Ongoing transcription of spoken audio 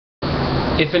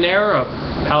If an Arab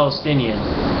Palestinian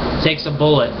takes a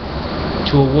bullet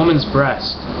to a woman's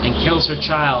breast and kills her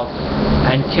child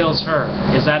and kills her,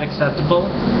 is that acceptable?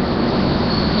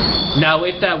 Now,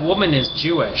 if that woman is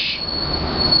Jewish,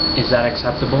 is that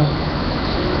acceptable?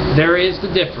 There is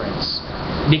the difference,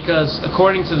 because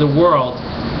according to the world,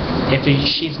 if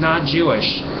she's not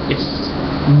Jewish, it's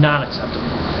not acceptable.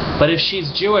 But if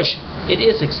she's Jewish, it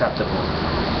is acceptable.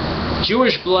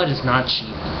 Jewish blood is not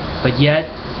cheap, but yet,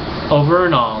 over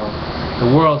and all,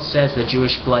 the world says that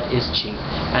Jewish blood is cheap,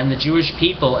 and the Jewish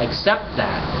people accept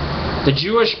that. The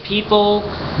Jewish people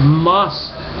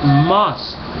must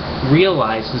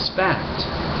realize this fact.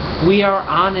 We are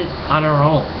on it on our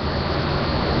own.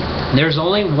 There's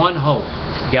only one hope,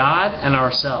 God and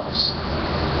ourselves.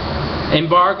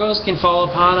 Embargoes can fall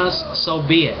upon us, so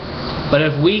be it. But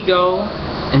if we go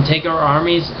and take our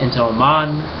armies into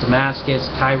Amman, Damascus,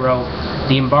 Cairo,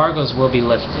 the embargoes will be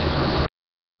lifted.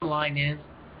 The line is,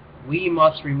 we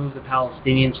must remove the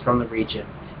Palestinians from the region.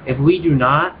 If we do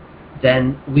not,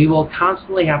 then we will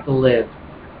constantly have to live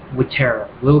with terror.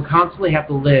 We will constantly have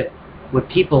to live with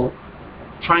people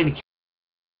trying to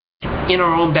kill in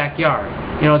our own backyard.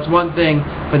 You know, it's one thing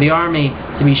for the army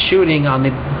to be shooting on the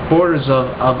borders of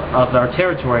our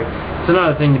territory. It's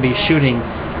another thing to be shooting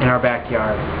in our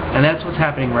backyard. And that's what's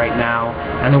happening right now.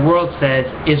 And the world says,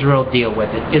 Israel deal with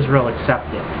it. Israel accept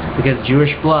it. Because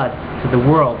Jewish blood to the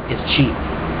world is cheap.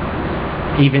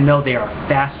 Even though they are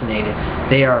fascinated,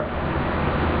 they are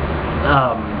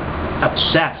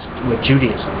obsessed with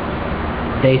Judaism.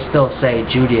 They still say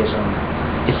Judaism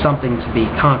is something to be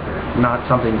conquered, not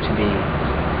something to be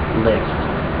lived.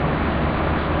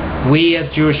 We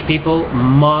as Jewish people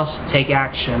must take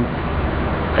action.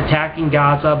 Attacking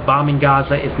Gaza, bombing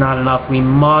Gaza is not enough. We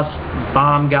must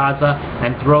bomb Gaza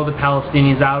and throw the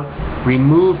Palestinians out.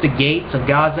 Remove the gates of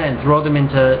Gaza and throw them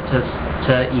into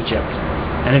Egypt.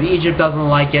 And if Egypt doesn't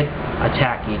like it,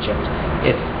 attack Egypt.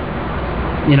 If,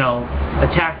 you know,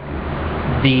 attack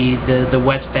the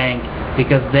West Bank,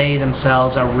 because they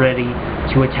themselves are ready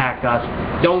to attack us.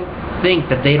 Don't think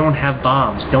that they don't have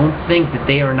bombs. Don't think that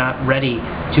they are not ready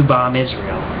to bomb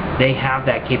Israel. They have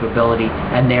that capability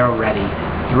and they're ready.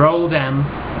 Throw them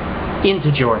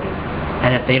into Jordan.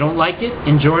 And if they don't like it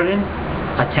in Jordan,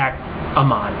 attack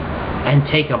Amman and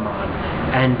take Amman.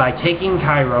 And by taking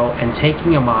Cairo and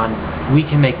taking Amman, we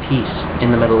can make peace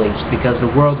in the Middle East, because the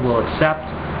world will accept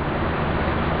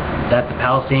that the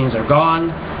Palestinians are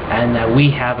gone and that we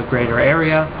have a greater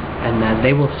area, and then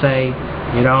they will say,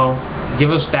 you know, give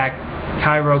us back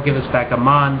Cairo, give us back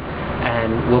Amman,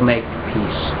 and we'll make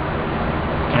peace.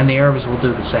 And the Arabs will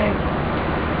do the same.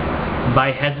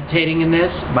 By hesitating in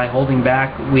this, by holding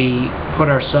back, we put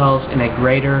ourselves in a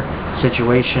greater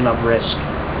situation of risk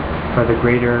for the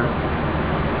greater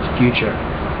future,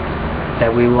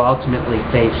 that we will ultimately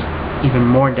face even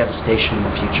more devastation in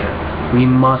the future. We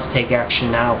must take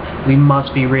action now. We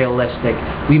must be realistic.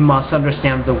 We must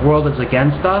understand the world is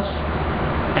against us,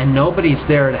 and nobody's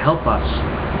there to help us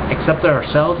except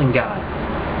ourselves and God.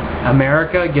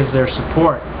 America gives their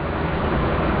support,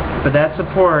 but that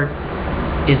support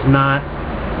is not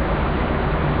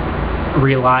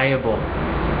reliable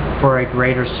for a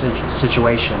greater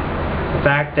situation. The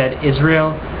fact that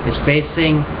Israel is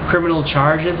facing criminal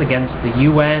charges against the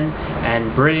UN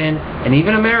and Britain and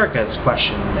even America is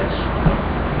questioning this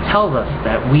tells us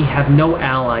that we have no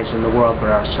allies in the world but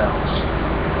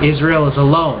ourselves. Israel is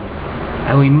alone,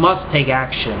 and we must take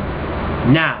action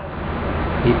now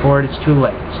before it is too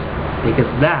late, because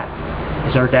that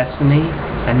is our destiny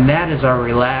and that is our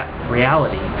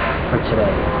reality for today.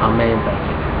 Amen.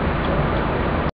 Thank you.